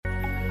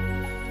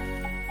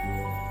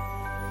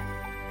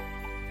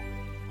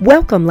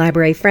Welcome,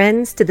 library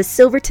friends, to the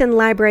Silverton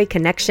Library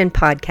Connection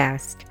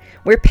podcast,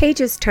 where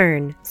pages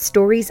turn,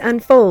 stories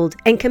unfold,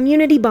 and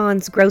community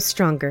bonds grow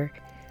stronger.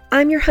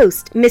 I'm your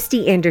host,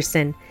 Misty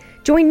Anderson.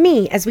 Join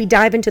me as we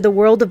dive into the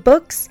world of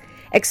books,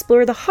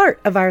 explore the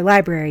heart of our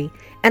library,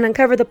 and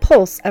uncover the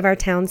pulse of our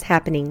town's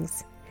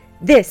happenings.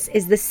 This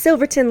is the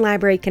Silverton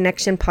Library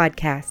Connection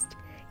podcast.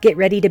 Get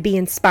ready to be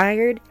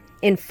inspired,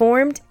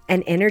 informed,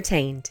 and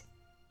entertained.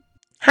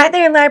 Hi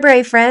there,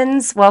 library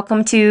friends.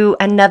 Welcome to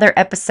another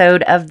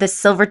episode of the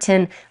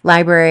Silverton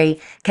Library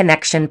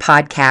Connection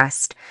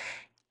podcast.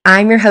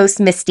 I'm your host,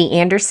 Misty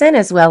Anderson,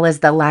 as well as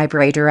the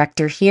library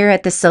director here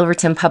at the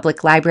Silverton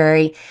Public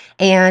Library,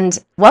 and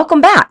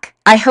welcome back.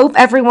 I hope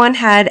everyone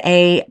had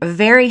a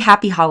very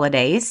happy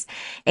holidays,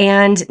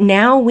 and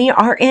now we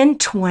are in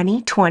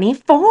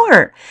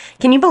 2024.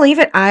 Can you believe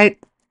it?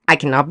 I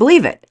cannot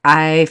believe it.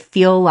 I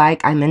feel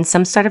like I'm in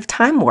some sort of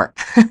time warp.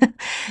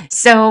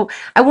 So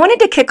I wanted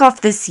to kick off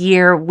this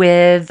year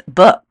with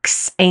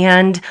books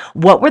and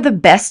what were the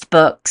best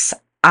books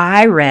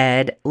I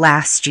read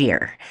last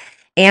year.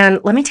 And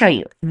let me tell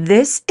you,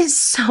 this is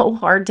so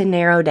hard to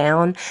narrow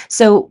down.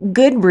 So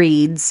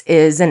Goodreads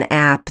is an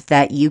app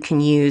that you can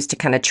use to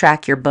kind of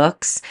track your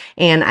books.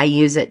 And I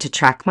use it to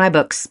track my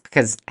books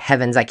because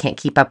heavens, I can't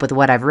keep up with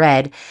what I've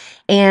read.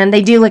 And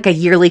they do like a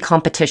yearly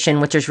competition,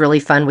 which is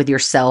really fun with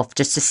yourself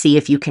just to see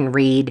if you can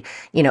read,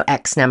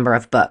 X number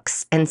of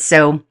books. And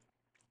so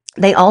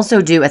they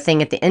also do a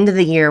thing at the end of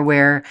the year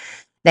where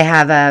they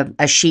have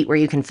a sheet where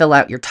you can fill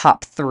out your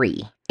top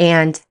 3.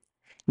 And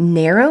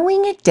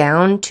narrowing it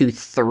down to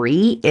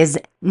 3 is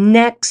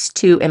next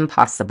to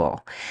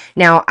impossible.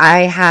 Now,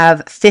 I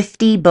have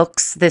 50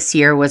 books this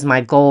year was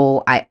my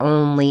goal. I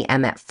only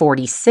am at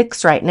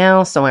 46 right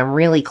now, so I'm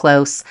really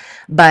close.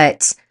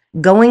 But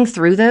going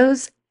through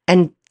those,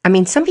 and I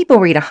mean, some people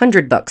read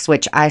 100 books,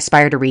 which I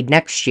aspire to read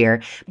next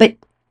year,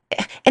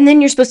 and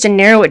then you're supposed to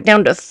narrow it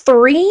down to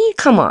 3?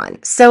 Come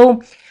on.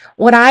 So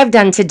what I've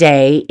done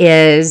today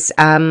is,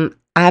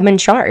 I'm in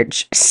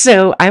charge.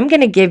 So I'm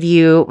going to give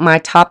you my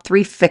top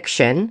 3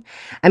 fiction.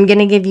 I'm going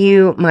to give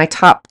you my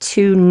top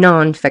 2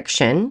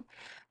 nonfiction.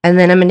 And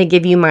then I'm going to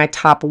give you my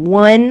top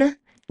 1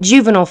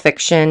 juvenile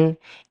fiction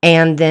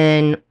and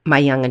then my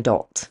young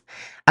adult.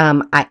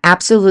 I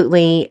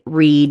absolutely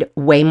read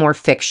way more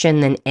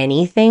fiction than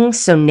anything.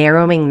 So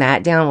narrowing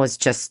that down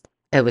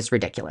it was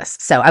ridiculous.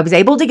 So I was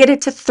able to get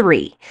it to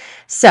 3.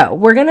 So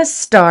we're going to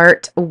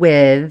start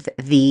with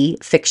the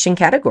fiction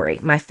category,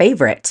 my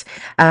favorite.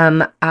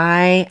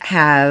 I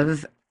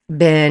have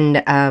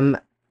been,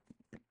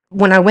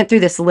 when I went through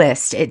this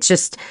list,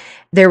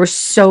 there were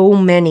so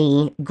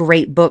many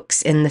great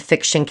books in the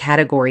fiction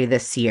category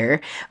this year.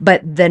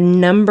 But the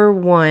number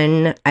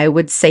one, I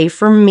would say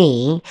for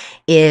me,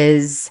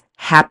 is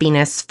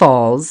Happiness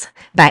Falls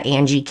by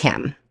Angie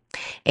Kim.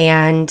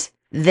 And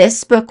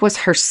this book was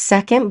her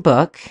second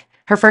book.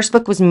 Her first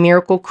book was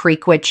Miracle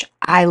Creek, which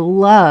I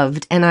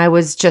loved. And I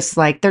was just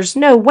like, there's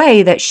no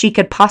way that she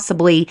could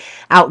possibly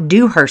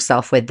outdo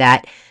herself with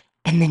that.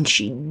 And then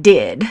she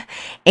did.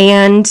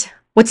 And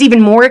what's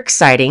even more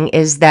exciting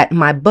is that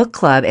my book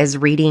club is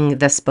reading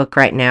this book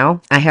right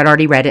now. I had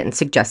already read it and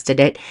suggested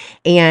it.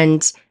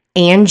 And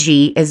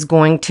Angie is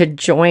going to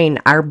join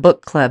our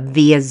book club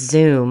via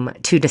Zoom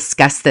to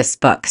discuss this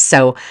book.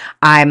 So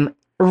I'm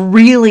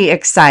really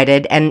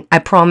excited, and I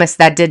promise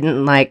that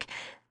didn't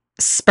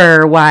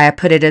spur why I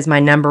put it as my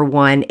number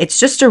 1. It's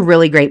just a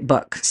really great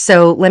book.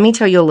 So let me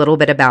tell you a little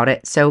bit about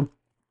it. So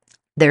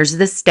there's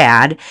this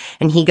dad,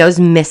 and he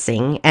goes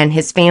missing, and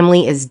his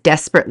family is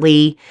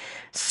desperately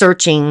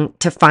searching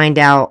to find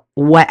out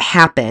what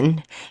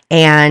happened.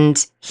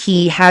 And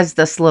he has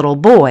this little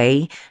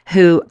boy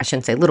who, I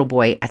shouldn't say little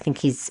boy, I think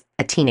he's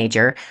a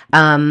teenager,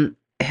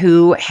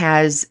 who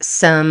has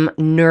some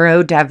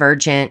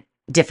neurodivergent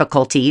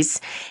difficulties,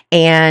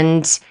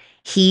 and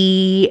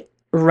he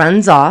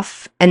runs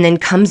off and then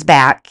comes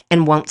back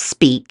and won't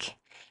speak.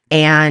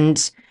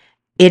 And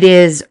it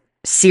is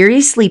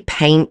seriously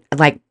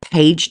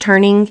page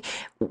turning.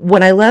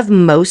 What I love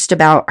most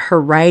about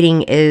her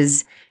writing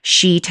is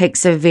she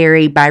takes a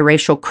very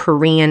biracial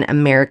Korean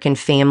American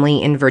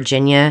family in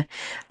Virginia,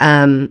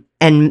 and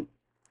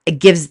it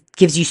gives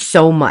you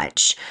so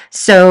much.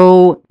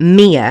 So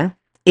Mia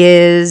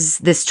is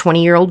this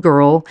 20-year-old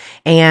girl,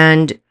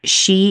 and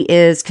she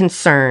is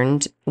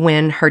concerned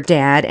when her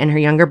dad and her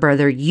younger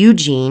brother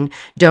Eugene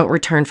don't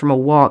return from a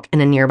walk in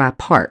a nearby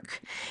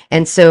park.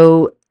 And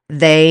so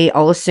they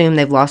all assume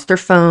they've lost their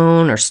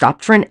phone or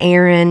stopped for an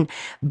errand,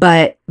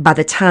 but by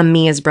the time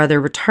Mia's brother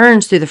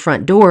returns through the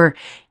front door,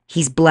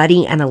 he's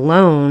bloody and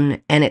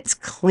alone, and it's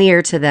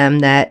clear to them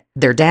that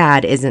their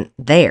dad isn't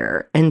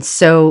there. And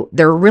so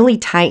they're a really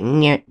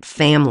tight-knit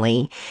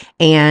family,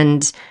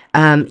 and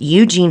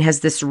Eugene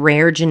has this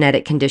rare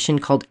genetic condition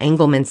called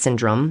Angelman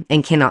syndrome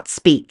and cannot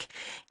speak.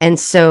 And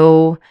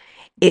so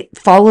it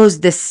follows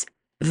this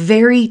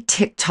very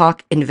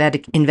TikTok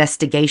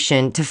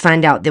investigation to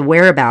find out the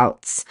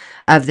whereabouts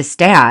of this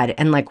dad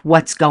and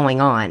what's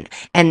going on.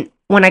 And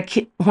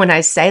when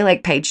I say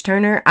like page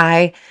turner,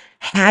 I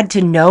had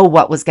to know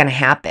what was going to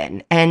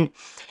happen. And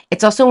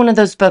it's also one of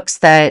those books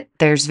that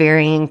there's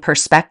varying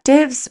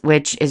perspectives,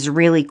 which is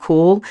really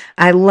cool.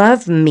 I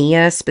love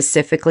Mia,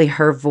 specifically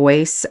her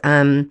voice.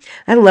 I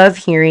love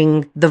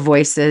hearing the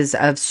voices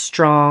of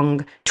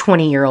strong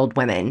 20-year-old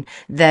women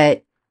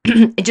that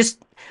it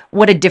just,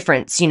 what a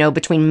difference,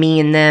 between me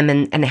and them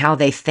and how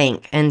they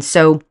think. And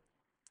so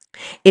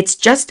it's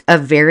just a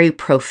very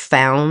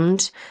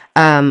profound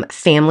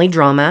family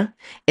drama.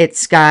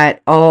 It's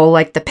got all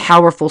like the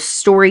powerful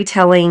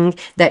storytelling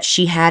that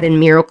she had in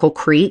Miracle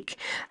Creek.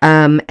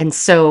 And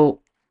so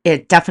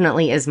it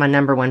definitely is my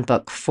number one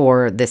book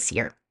for this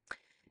year.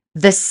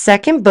 The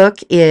second book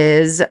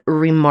is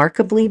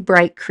Remarkably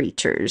Bright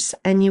Creatures.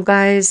 And you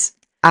guys,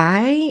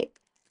 I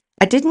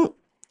didn't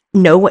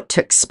know what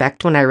to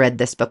expect when I read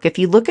this book. If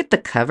you look at the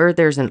cover,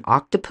 there's an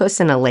octopus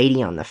and a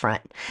lady on the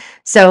front.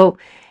 So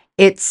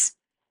it's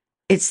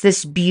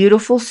this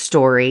beautiful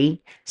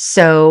story.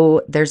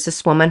 So there's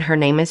this woman, her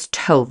name is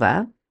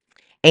Tova,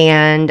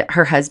 and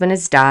her husband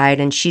has died,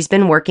 and she's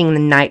been working the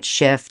night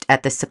shift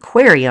at this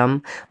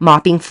aquarium,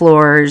 mopping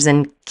floors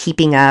and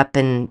keeping up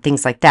and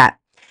things like that.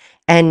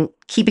 And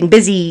keeping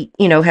busy,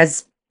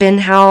 has been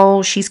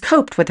how she's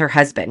coped with her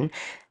husband.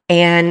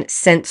 And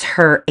since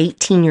her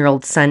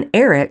 18-year-old son,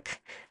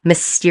 Eric,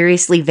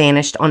 mysteriously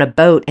vanished on a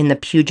boat in the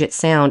Puget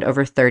Sound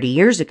over 30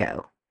 years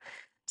ago.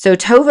 So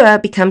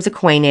Tova becomes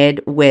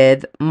acquainted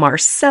with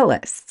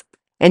Marcellus.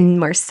 And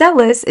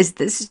Marcellus is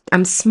this,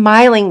 I'm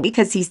smiling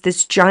because he's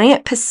this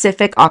giant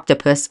Pacific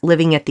octopus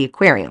living at the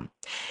aquarium.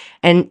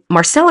 And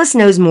Marcellus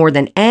knows more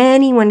than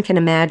anyone can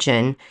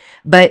imagine,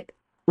 but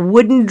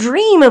wouldn't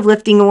dream of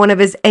lifting one of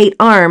his 8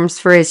 arms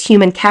for his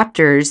human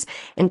captors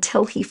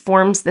until he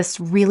forms this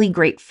really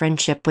great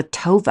friendship with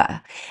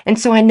Tova. And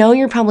so I know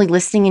you're probably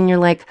listening and you're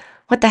like,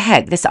 what the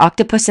heck? This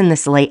octopus and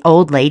this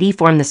old lady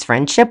formed this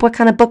friendship? What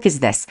kind of book is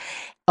this?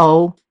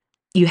 Oh,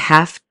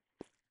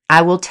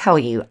 I will tell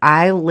you,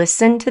 I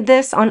listened to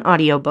this on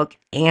audiobook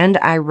and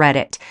I read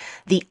it.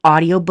 The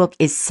audiobook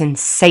is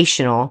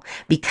sensational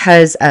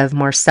because of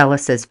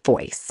Marcellus's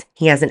voice.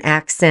 He has an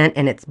accent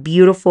and it's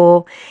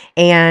beautiful.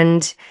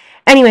 And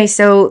anyway,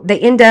 so they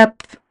end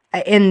up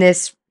in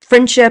this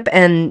friendship,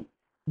 and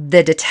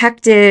the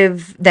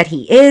detective that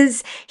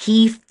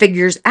he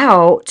figures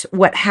out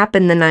what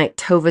happened the night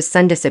Tova's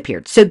son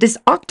disappeared. So this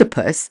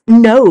octopus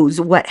knows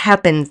what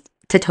happened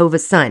to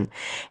Tova's son.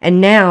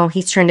 And now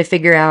he's trying to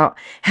figure out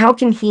how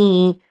can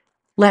he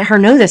let her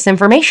know this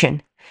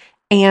information.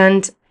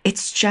 And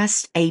it's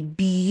just a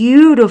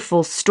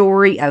beautiful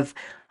story of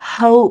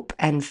hope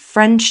and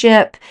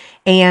friendship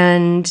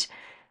and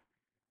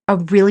a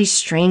really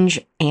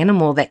strange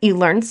animal that you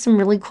learn some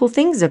really cool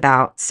things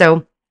about.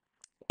 So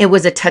it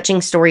was a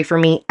touching story for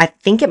me. I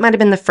think it might have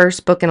been the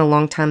first book in a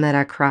long time that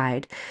I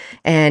cried.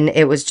 And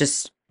it was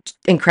just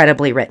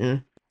incredibly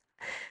written.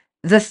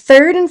 The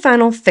third and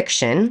final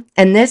fiction,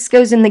 and this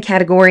goes in the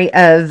category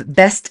of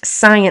best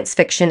science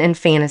fiction and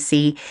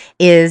fantasy,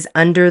 is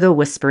Under the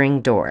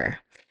Whispering Door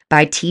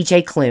by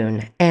TJ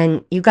Klune.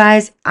 And you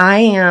guys, I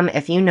am,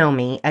 if you know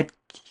me, a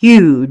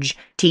huge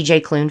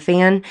TJ Klune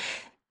fan.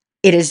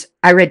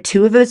 I read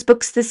 2 of his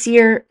books this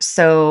year,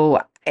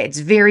 so it's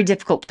very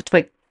difficult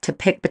to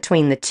pick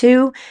between the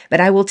 2. But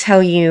I will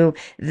tell you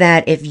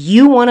that if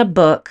you want a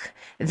book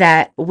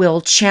that will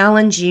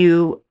challenge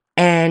you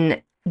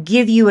and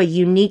give you a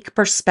unique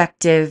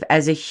perspective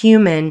as a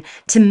human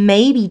to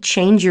maybe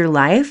change your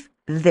life,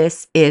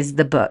 this is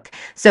the book.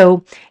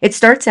 So it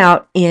starts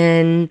out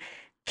in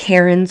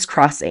Karen's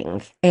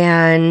Crossing,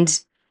 and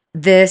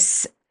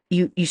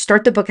you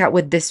start the book out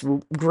with this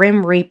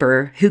Grim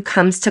Reaper who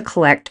comes to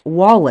collect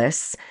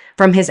Wallace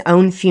from his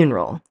own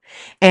funeral.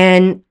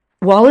 And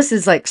Wallace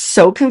is like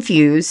so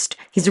confused.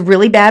 He's a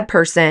really bad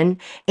person.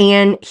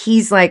 And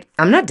he's like,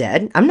 I'm not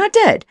dead. I'm not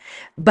dead.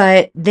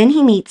 But then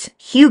he meets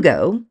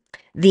Hugo,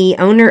 the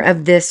owner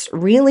of this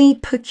really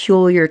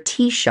peculiar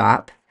tea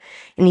shop,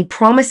 and he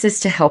promises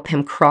to help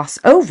him cross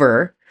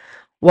over.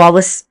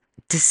 Wallace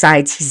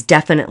decides he's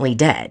definitely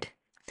dead.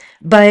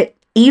 But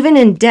even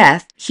in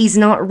death, he's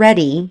not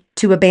ready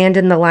to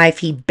abandon the life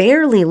he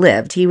barely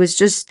lived. He was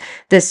just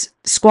this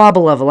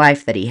squabble of a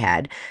life that he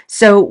had.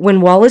 So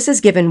when Wallace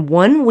is given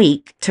 1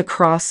 week to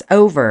cross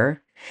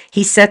over,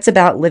 he sets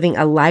about living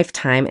a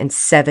lifetime in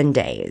 7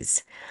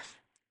 days.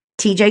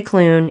 TJ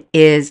Klune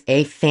is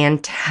a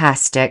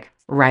fantastic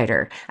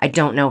writer. I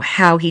don't know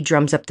how he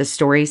drums up the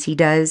stories he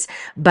does,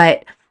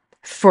 but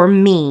for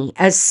me,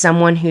 as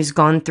someone who's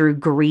gone through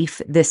grief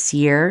this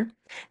year,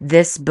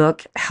 this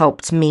book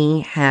helped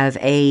me have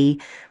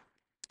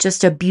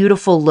just a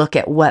beautiful look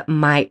at what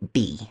might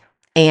be.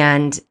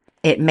 And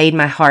it made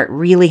my heart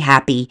really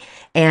happy.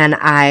 And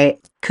I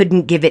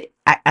couldn't give it,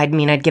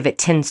 I'd give it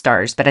 10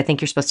 stars, but I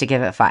think you're supposed to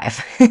give it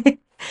 5.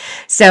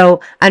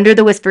 So Under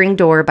the Whispering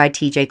Door by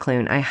TJ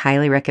Klune, I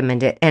highly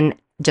recommend it. And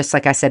just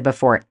like I said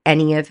before,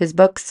 any of his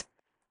books,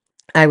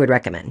 I would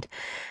recommend.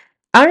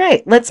 All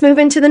right, let's move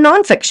into the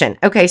nonfiction.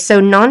 Okay,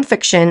 so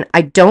nonfiction,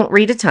 I don't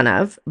read a ton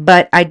of,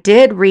 but I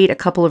did read a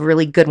couple of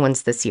really good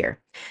ones this year.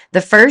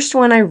 The first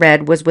one I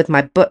read was with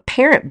my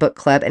parent book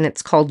club, and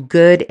it's called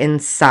Good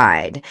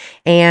Inside.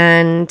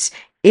 And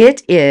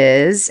it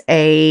is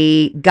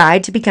a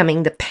guide to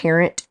becoming the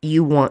parent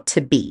you want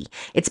to be.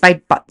 It's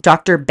by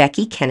Dr.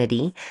 Becky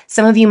Kennedy.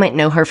 Some of you might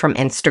know her from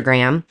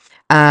Instagram.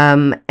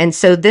 And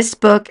so this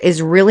book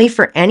is really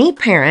for any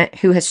parent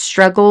who has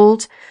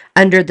struggled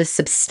under the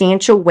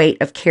substantial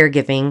weight of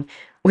caregiving,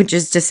 which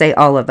is to say,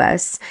 all of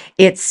us.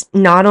 It's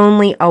not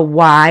only a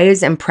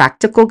wise and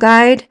practical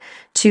guide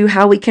to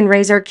how we can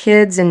raise our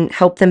kids and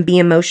help them be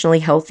emotionally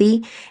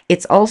healthy,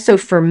 it's also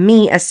for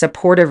me a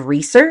supportive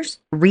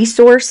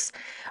resource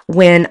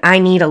when I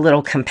need a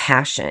little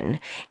compassion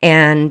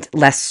and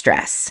less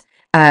stress.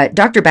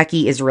 Dr.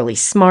 Becky is really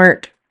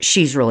smart.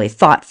 She's really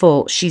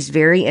thoughtful. She's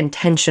very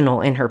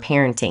intentional in her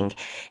parenting.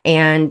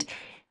 And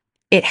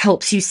it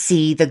helps you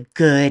see the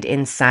good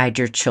inside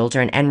your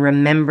children and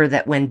remember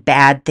that when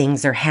bad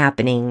things are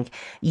happening,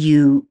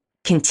 you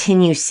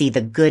continue to see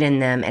the good in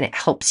them, and it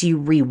helps you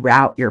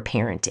reroute your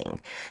parenting.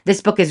 This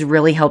book has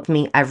really helped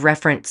me.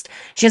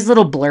 She has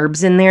little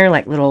blurbs in there,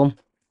 like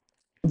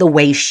the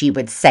way she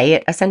would say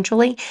it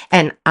essentially.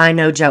 And I,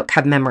 no joke,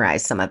 have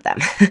memorized some of them.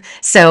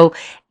 So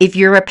if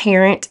you're a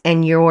parent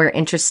and you're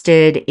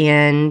interested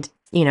in,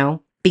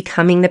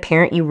 becoming the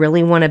parent you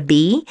really want to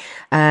be,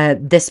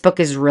 this book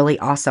is really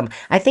awesome.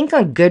 I think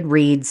on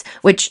Goodreads,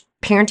 which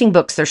parenting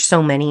books, there's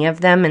so many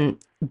of them,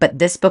 but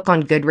this book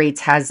on Goodreads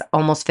has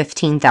almost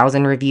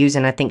 15,000 reviews,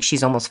 and I think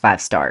she's almost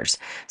 5 stars.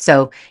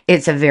 So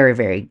it's a very,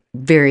 very,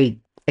 very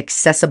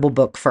accessible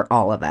book for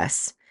all of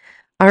us.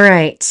 All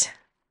right.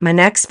 My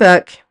next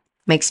book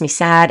makes me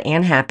sad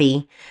and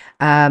happy,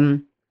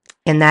 and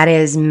that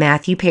is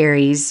Matthew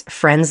Perry's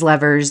Friends,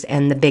 Lovers,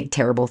 and the Big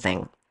Terrible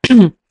Thing.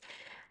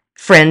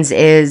 Friends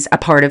is a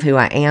part of who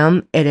I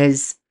am. It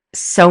is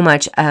so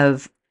much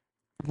of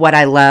what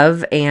I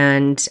love,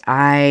 and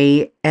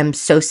I am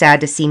so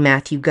sad to see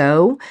Matthew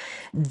go.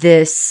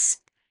 This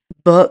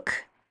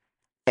book,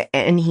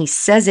 and he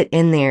says it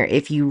in there,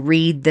 if you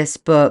read this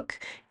book,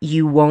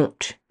 you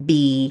won't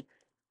be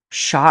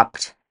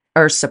shocked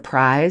or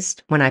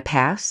surprised when I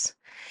pass.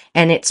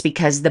 And it's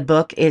because the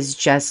book is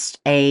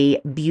just a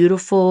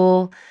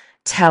beautiful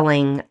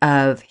telling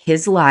of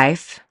his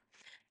life,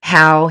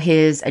 how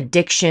his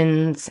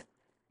addictions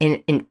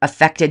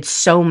affected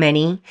so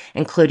many,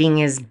 including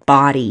his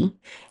body.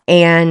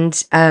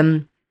 And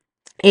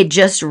it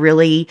just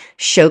really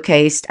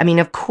showcased,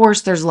 of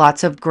course, there's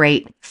lots of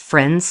great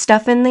Friends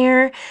stuff in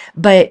there,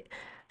 but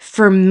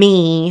for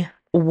me,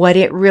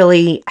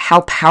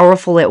 how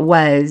powerful it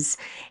was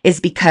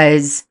is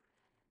because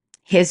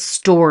his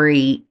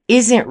story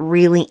isn't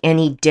really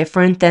any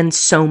different than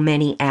so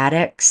many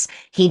addicts.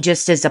 He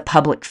just is a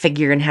public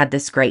figure and had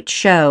this great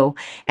show,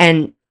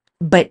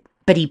 but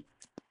he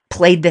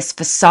played this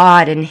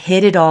facade and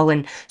hid it all,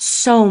 and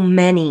so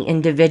many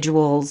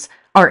individuals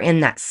are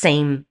in that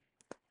same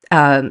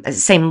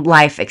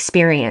life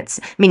experience,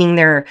 meaning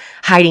they're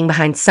hiding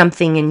behind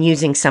something and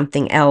using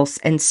something else.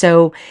 And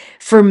so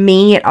for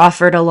me, it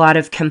offered a lot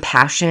of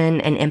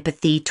compassion and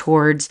empathy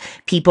towards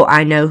people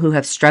I know who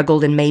have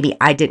struggled and maybe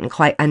I didn't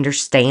quite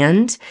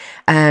understand.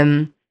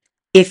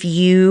 If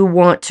you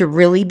want to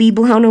really be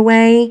blown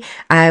away,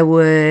 I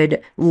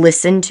would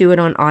listen to it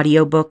on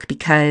audiobook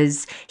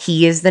because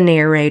he is the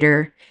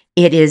narrator.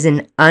 It is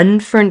an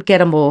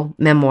unforgettable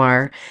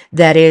memoir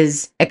that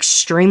is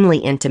extremely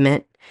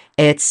intimate.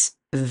 It's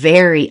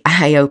very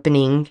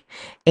eye-opening,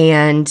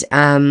 and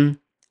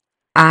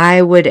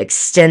I would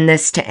extend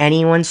this to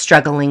anyone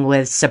struggling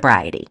with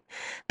sobriety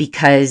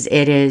because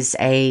it is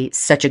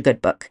such a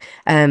good book.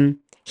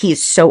 He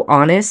is so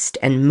honest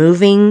and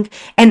moving,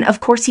 and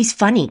of course he's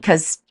funny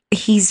because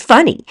he's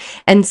funny,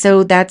 and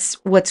so that's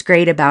what's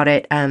great about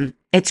it.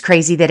 It's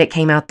crazy that it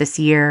came out this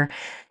year.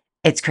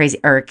 It's crazy,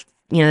 or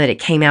that it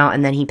came out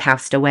and then he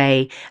passed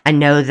away. I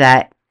know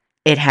that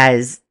it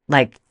has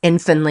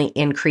infinitely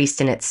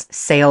increased in its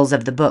sales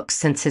of the book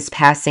since his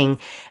passing.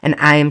 And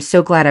I am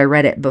so glad I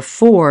read it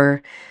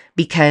before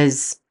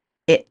because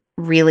it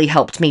really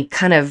helped me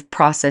kind of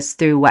process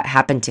through what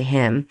happened to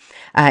him.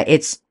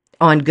 It's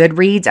on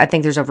Goodreads. I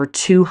think there's over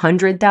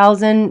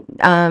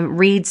 200,000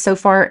 reads so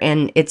far,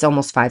 and it's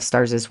almost 5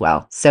 stars as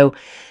well. So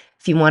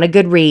if you want a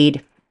good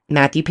read,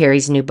 Matthew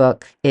Perry's new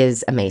book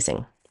is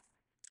amazing.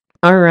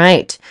 All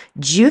right,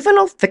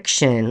 juvenile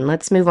fiction.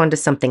 Let's move on to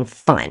something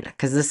fun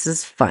because this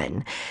is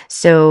fun.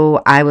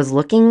 So I was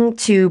looking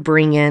to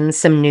bring in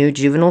some new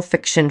juvenile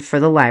fiction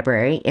for the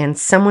library, and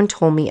someone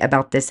told me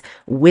about this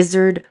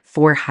Wizard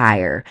for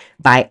Hire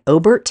by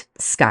Obert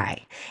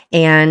Sky,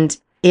 and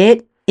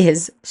it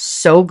is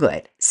so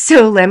good.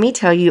 So let me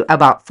tell you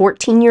about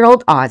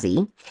 14-year-old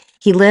Ozzy.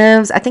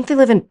 I think they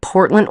live in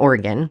Portland,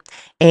 Oregon,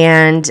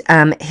 and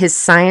his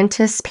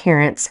scientist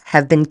parents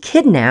have been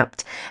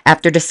kidnapped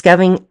after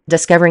discovering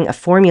a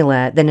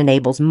formula that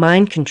enables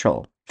mind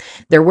control.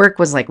 Their work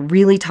was like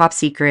really top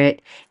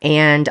secret,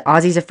 and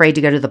Ozzy's afraid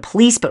to go to the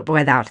police, but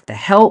without the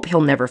help,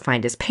 he'll never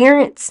find his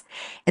parents.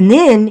 And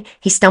then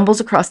he stumbles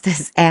across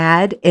this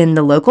ad in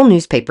the local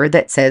newspaper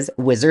that says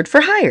Wizard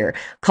for Hire.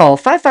 Call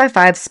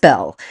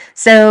 555-SPELL.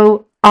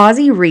 So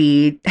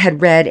Ozzy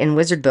had read in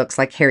wizard books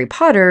like Harry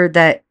Potter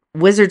that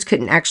wizards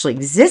couldn't actually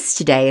exist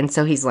today. And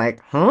so he's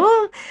like,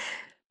 huh?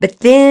 But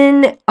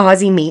then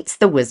Ozzy meets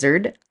the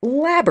wizard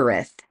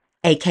Labyrinth,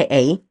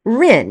 aka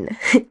Rin.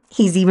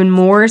 He's even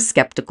more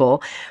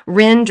skeptical.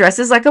 Rin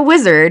dresses like a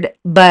wizard,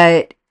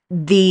 but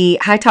the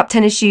high top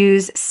tennis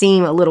shoes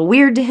seem a little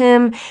weird to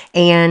him,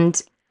 and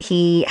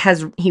he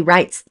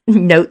writes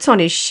notes on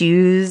his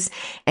shoes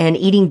and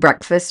eating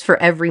breakfast for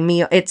every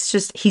meal. It's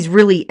just, he's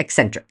really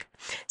eccentric.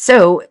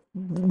 So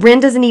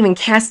Rin doesn't even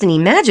cast any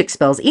magic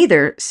spells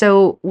either,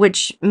 so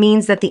which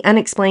means that the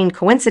unexplained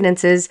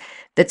coincidences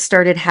that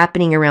started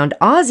happening around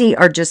Ozzy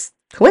are just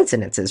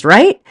coincidences,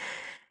 right?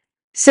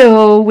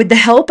 So with the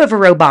help of a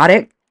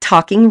robotic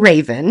talking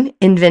raven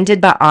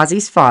invented by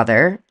Ozzy's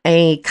father,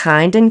 a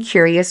kind and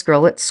curious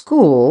girl at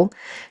school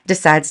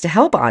decides to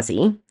help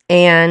Ozzy.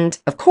 And,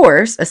 of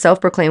course, a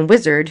self-proclaimed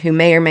wizard who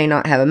may or may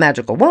not have a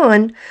magical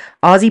wand,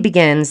 Ozzy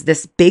begins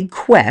this big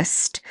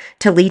quest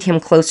to lead him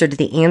closer to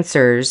the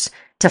answers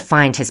to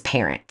find his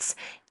parents.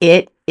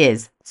 It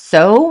is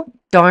so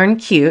darn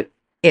cute.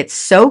 It's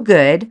so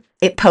good.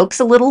 It pokes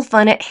a little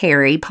fun at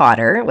Harry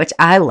Potter, which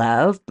I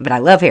love, but I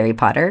love Harry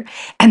Potter.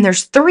 And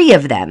there's 3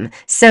 of them.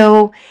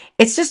 So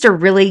it's just a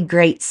really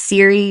great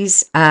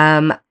series.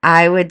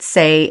 I would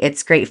say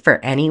it's great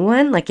for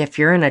anyone. Like if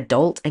you're an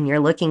adult and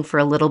you're looking for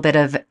a little bit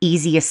of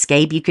easy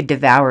escape, you could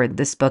devour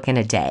this book in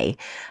a day,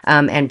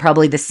 and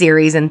probably the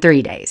series in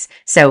 3 days.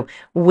 So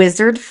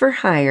Wizard for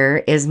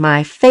Hire is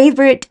my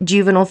favorite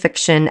juvenile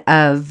fiction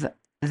of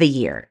the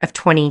year of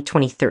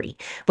 2023,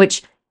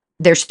 which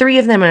there's 3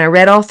 of them, and I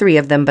read all 3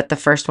 of them, but the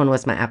first one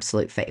was my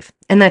absolute fave.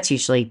 And that's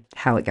usually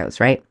how it goes,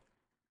 right?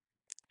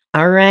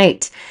 All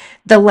right.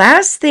 The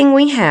last thing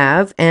we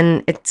have,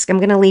 and I'm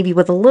going to leave you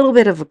with a little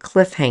bit of a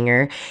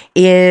cliffhanger,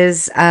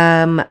 is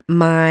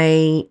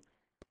my,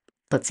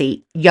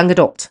 young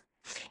adult.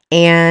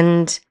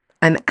 And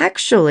I'm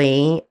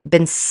actually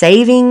been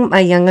saving my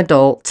young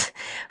adult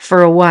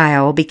for a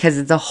while because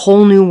it's a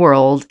whole new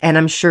world, and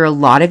I'm sure a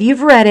lot of you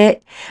have read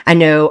it. I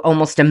know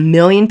almost 1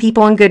 million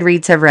people on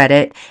Goodreads have read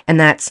it, and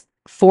that's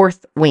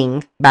Fourth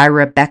Wing by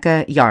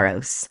Rebecca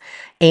Yarros.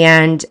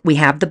 And we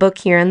have the book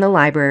here in the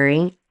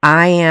library.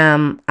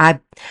 I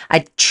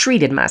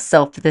treated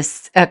myself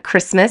this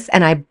Christmas,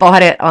 and I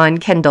bought it on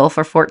Kindle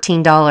for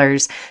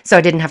 $14, so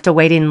I didn't have to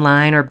wait in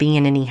line or be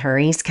in any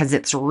hurries because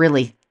it's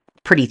really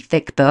pretty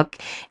thick book.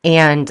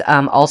 And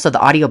also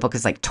the audiobook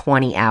is like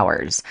 20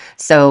 hours.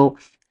 So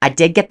I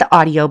did get the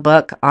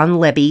audiobook on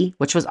Libby,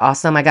 which was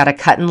awesome. I got a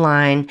cut in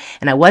line,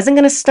 and I wasn't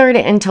going to start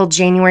it until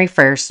January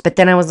 1st. But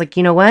then I was like,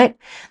 you know what?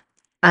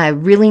 I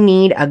really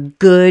need a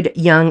good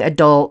young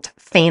adult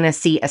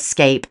fantasy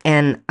escape,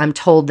 and I'm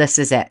told this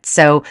is it.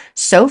 So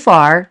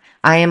far,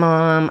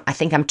 I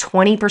think I'm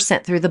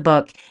 20% through the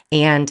book,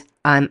 and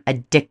I'm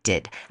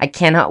addicted. I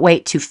cannot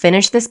wait to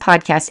finish this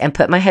podcast and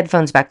put my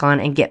headphones back on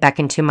and get back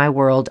into my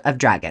world of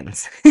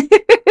dragons.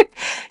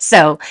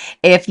 So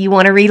if you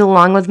want to read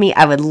along with me,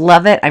 I would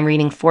love it. I'm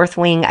reading Fourth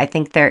Wing. I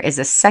think there is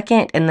a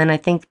second, and then I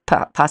think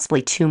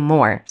possibly 2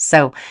 more.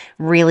 So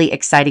really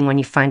exciting when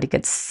you find a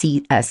good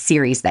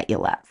series that you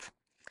love.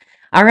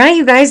 All right,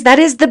 you guys, that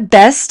is the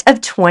best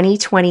of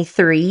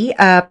 2023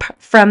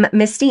 from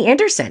Misty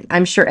Anderson.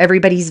 I'm sure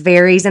everybody's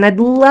varies, and I'd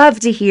love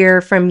to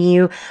hear from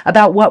you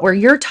about what were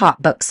your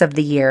top books of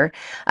the year.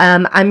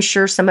 I'm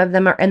sure some of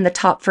them are in the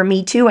top for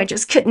me too. I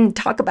just couldn't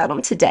talk about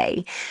them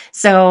today.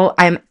 So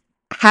I'm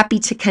happy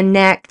to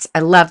connect. I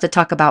love to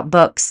talk about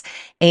books,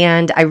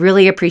 and I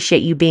really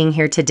appreciate you being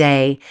here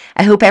today.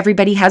 I hope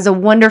everybody has a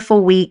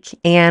wonderful week,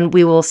 and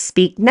we will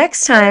speak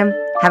next time.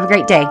 Have a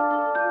great day.